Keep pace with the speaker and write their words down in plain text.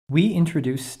We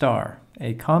introduce STAR,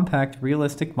 a compact,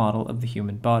 realistic model of the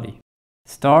human body.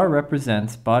 STAR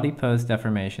represents body pose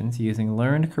deformations using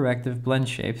learned corrective blend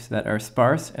shapes that are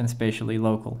sparse and spatially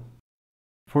local.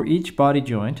 For each body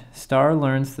joint, STAR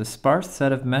learns the sparse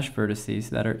set of mesh vertices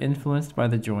that are influenced by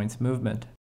the joint's movement.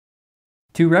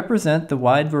 To represent the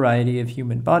wide variety of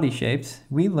human body shapes,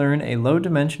 we learn a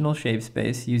low-dimensional shape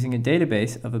space using a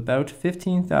database of about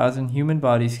 15,000 human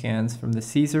body scans from the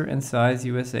Caesar and Size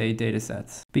USA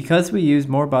datasets. Because we use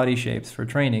more body shapes for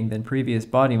training than previous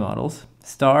body models,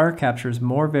 STAR captures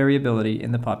more variability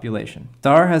in the population.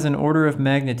 STAR has an order of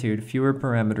magnitude fewer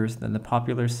parameters than the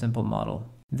popular simple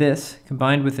model. This,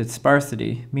 combined with its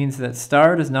sparsity, means that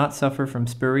STAR does not suffer from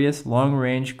spurious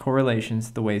long-range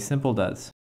correlations the way simple does.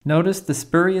 Notice the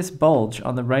spurious bulge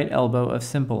on the right elbow of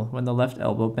simple when the left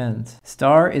elbow bends.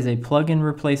 STAR is a plug-in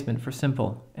replacement for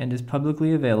simple and is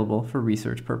publicly available for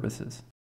research purposes.